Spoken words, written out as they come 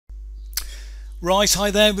Right, hi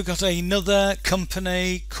there, we've got another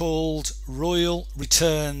company called Royal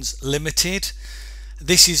Returns Limited.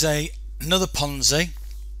 This is another Ponzi.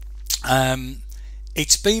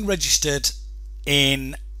 It's been registered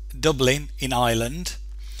in Dublin in Ireland.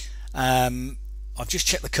 I've just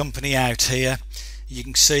checked the company out here. You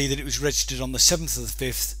can see that it was registered on the 7th of the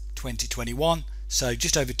 5th 2021, so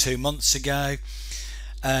just over 2 months ago.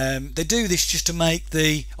 They do this just to make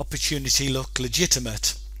the opportunity look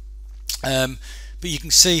legitimate. But you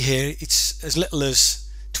can see here it's as little as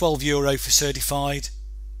 €12 for certified,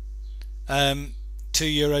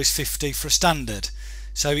 €2.50 for a standard.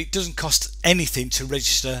 So it doesn't cost anything to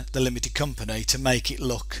register the limited company to make it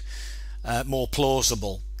look more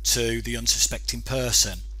plausible to the unsuspecting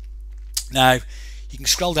person. Now you can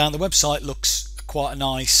scroll down. The website looks quite a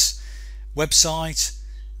nice website.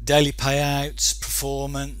 Daily payouts,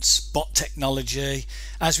 performance, bot technology.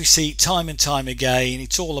 As we see time and time again,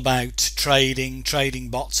 it's all about trading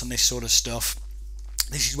bots and this sort of stuff.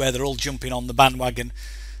 This is where they're all jumping on the bandwagon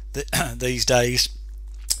these days.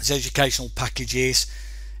 There's educational packages,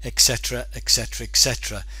 etc, etc,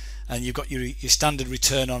 etc, and you've got your standard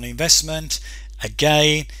return on investment.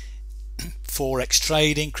 Again, forex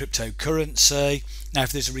trading, cryptocurrency. Now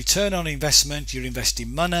if there's a return on investment, you're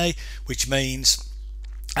investing money, which means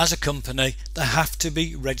as a company they have to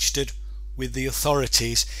be registered with the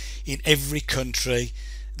authorities in every country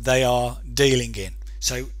they are dealing in.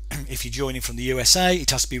 So if you're joining from the USA, it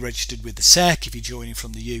has to be registered with the SEC. If you're joining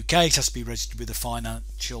from the UK, it has to be registered with the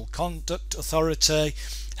Financial Conduct Authority,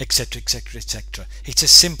 etc, etc, etc. It's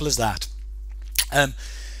as simple as that. A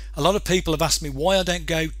lot of people have asked me why I don't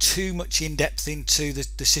go too much in depth into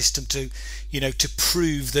the system to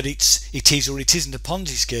prove that it is or it isn't a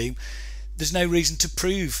Ponzi scheme. There's no reason to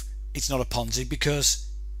prove it's not a Ponzi, because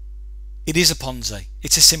it is a Ponzi.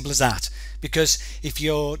 It's as simple as that. Because if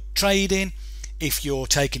you're trading, if you're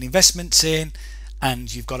taking investments in,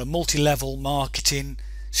 and you've got a multi-level marketing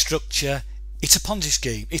structure, it's a Ponzi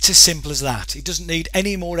scheme. It's as simple as that. It doesn't need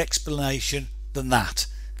any more explanation than that.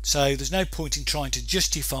 So there's no point in trying to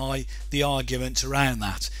justify the arguments around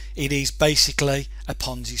that. It is basically a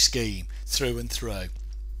Ponzi scheme through and through.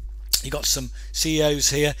 You've got some CEOs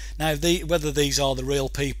here. Now whether these are the real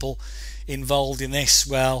people involved in this,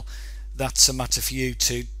 well, that's a matter for you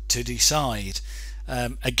to decide.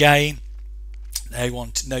 Again, they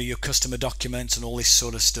want to know your customer documents and all this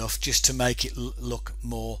sort of stuff just to make it look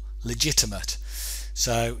more legitimate.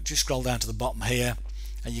 So just scroll down to the bottom here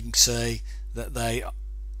and you can see that they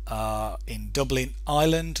are in Dublin,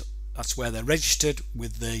 Ireland. That's where they're registered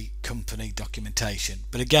with the company documentation.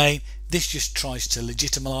 But again, this just tries to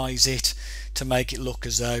legitimize it to make it look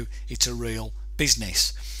as though it's a real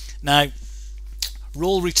business. Now,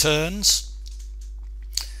 Royal Returns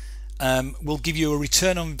will give you a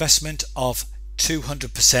return on investment of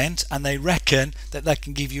 200%, and they reckon that they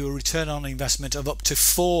can give you a return on investment of up to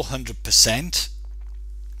 400%.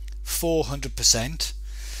 400%.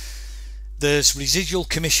 There's residual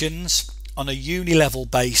commissions on a unilevel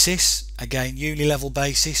basis, again unilevel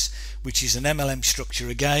basis, which is an MLM structure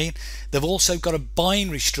again. They've also got a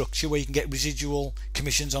binary structure where you can get residual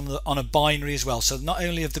commissions on a binary as well. So not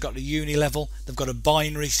only have they got a unilevel, they've got a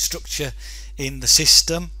binary structure in the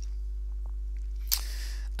system.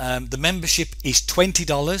 The membership is $20.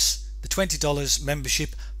 The $20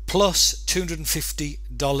 membership plus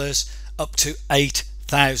 $250 up to $8,000.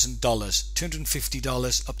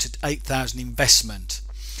 $250 up to $8,000 investment.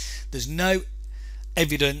 There's no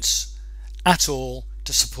evidence at all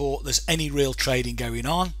to support there's any real trading going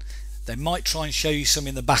on. They might try and show you some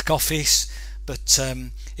in the back office, but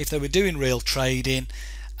if they were doing real trading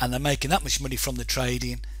and they're making that much money from the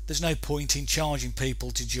trading, there's no point in charging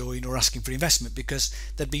people to join or asking for investment, because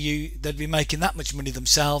they'd be making that much money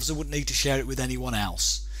themselves. They wouldn't need to share it with anyone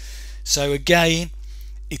else. So again,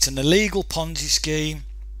 it's an illegal Ponzi scheme.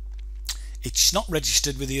 It's not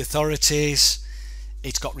registered with the authorities.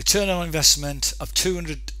 It's got return on investment of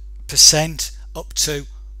 200% up to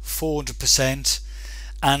 400%,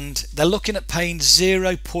 and they're looking at paying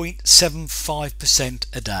 0.75%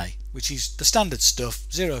 a day, which is the standard stuff.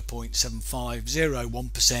 0.75, 0.1%,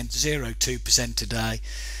 0.2% a day.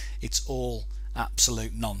 It's all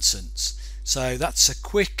absolute nonsense. So that's a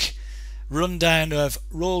quick rundown of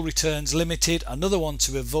Royal Returns Limited, another one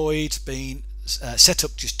to avoid, being set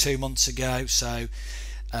up just 2 months ago. So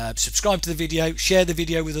subscribe to the video, share the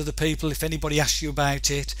video with other people if anybody asks you about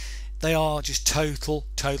it. They are just total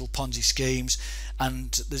Ponzi schemes,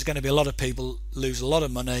 and there's going to be a lot of people lose a lot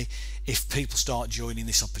of money if people start joining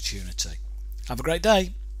this opportunity. Have a great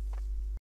day.